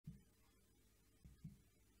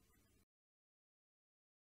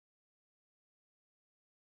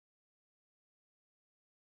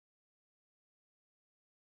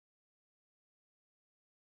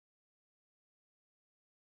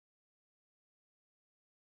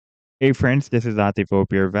Hey friends, this is Atif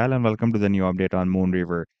Opierval and welcome to the new update on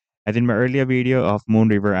Moonriver. As in my earlier video of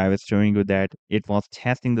Moonriver, I was showing you that it was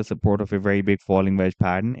testing the support of a very big falling wedge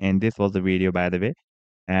pattern, and this was the video by the way.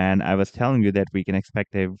 And I was telling you that we can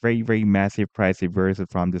expect a very massive price reversal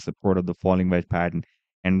from the support of the falling wedge pattern.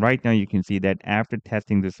 And right now you can see that after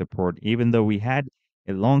testing the support, even though we had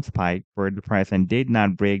a long spike for the price and did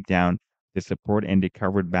not break down the support and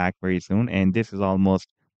recovered back very soon, and this is almost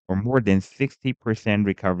or more than 60%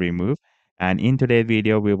 recovery move. And in today's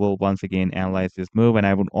video, we will once again analyze this move. And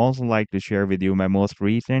I would also like to share with you my most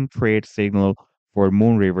recent trade signal for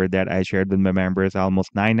Moonriver that I shared with my members almost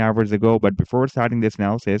 9 hours ago. But before starting this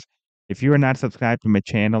analysis, if you are not subscribed to my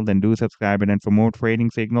channel, then do subscribe. And for more trading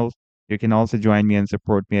signals, you can also join me and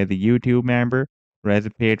support me as a YouTube member or as a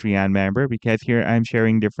Patreon member because here I'm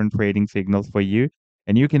sharing different trading signals for you.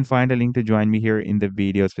 And you can find a link to join me here in the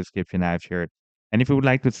video's description I've shared. And if you would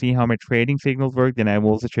like to see how my trading signals work, then I've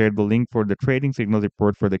also shared the link for the trading signals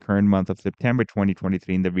report for the current month of September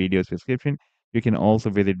 2023 in the video's description. You can also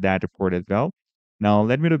visit that report as well. Now,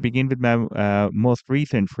 let me to begin with my most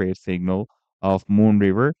recent trade signal of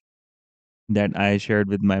Moonriver that I shared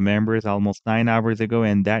with my members almost 9 hours ago,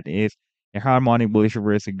 and that is a harmonic bullish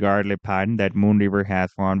reverse Gartley pattern that Moonriver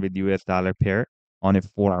has formed with US dollar pair on a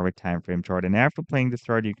 4 hour time frame chart. And after playing this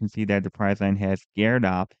chart, you can see that the price line has geared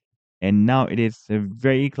up, and now it is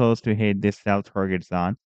very close to hit this sell target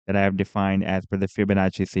zone that I have defined as per the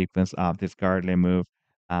Fibonacci sequence of this Gartley move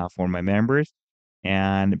for my members.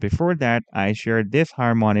 And before that, I shared this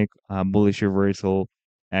harmonic bullish reversal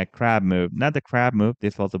crab move. Not the crab move.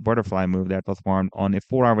 This was a butterfly move that was formed on a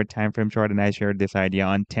 4 hour time frame chart, and I shared this idea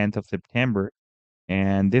on 10th of September.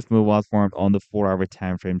 And this move was formed on the 4 hour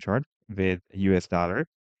time frame chart with US dollar.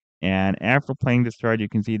 And after playing this chart, you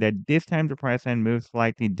can see that this time the price line moved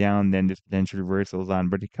slightly down than this potential reversal zone,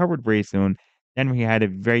 but recovered very soon. Then we had a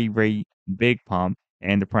very big pump,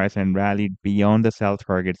 and the price line rallied beyond the sell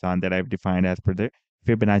target zone that I've defined as per the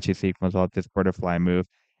Fibonacci sequence of this butterfly move.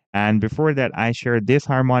 And before that, I shared this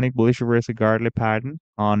harmonic bullish reversal Gartley pattern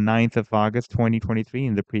on 9th of August 2023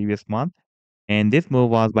 in the previous month. And this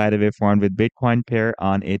move was, by the way, formed with Bitcoin pair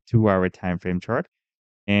on a 2 hour time frame chart.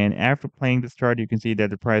 And after playing this chart, you can see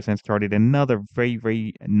that the price has started another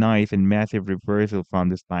very nice and massive reversal from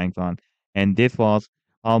this buying zone. And this was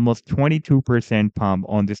almost 22% pump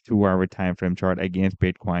on this 2 hour time frame chart against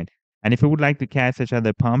Bitcoin. And if you would like to catch such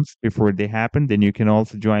other pumps before they happen, then you can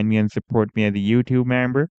also join me and support me as a YouTube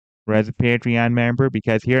member or as a Patreon member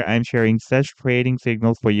because here I'm sharing such trading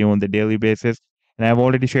signals for you on the daily basis. And I've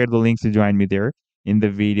already shared the links to join me there in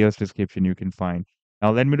the video's description you can find. Now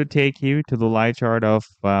let me to take you to the live chart of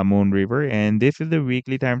Moonriver, and this is the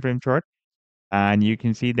weekly time frame chart. And you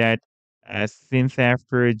can see that since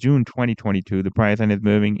after June 2022, the price line is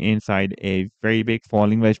moving inside a very big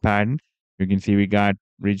falling wedge pattern. You can see we got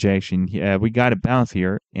rejection. We got a bounce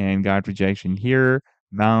here and got rejection here,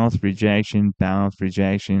 bounce, rejection.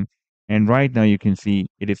 And right now you can see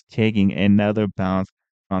it is taking another bounce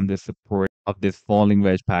from the support of this falling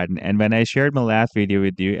wedge pattern. And when I shared my last video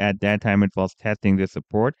with you, at that time it was testing the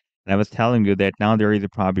support. And I was telling you that now there is a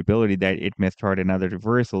probability that it may start another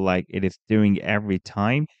reversal like it is doing every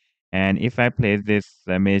time. And if I place this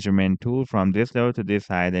measurement tool from this low to this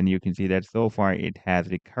high, then you can see that so far it has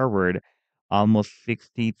recovered almost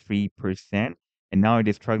 63%. And now it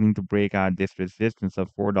is struggling to break out this resistance of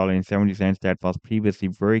 $4.70 that was previously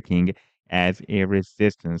working as a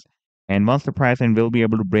resistance. And once the price line will be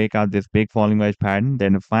able to break out this big falling wedge pattern,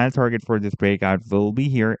 then the final target for this breakout will be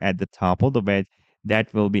here at the top of the wedge.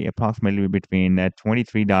 That will be approximately between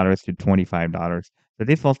 $23 to $25. So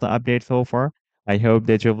this was the update so far. I hope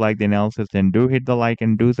that you've liked the analysis. Then do hit the like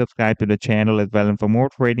and do subscribe to the channel as well. And for more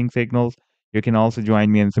trading signals, you can also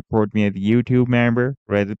join me and support me as a YouTube member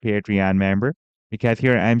or as a Patreon member because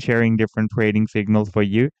here I'm sharing different trading signals for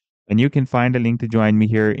you. And you can find a link to join me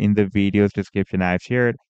here in the video's description I've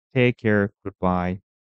shared. Take care. Goodbye.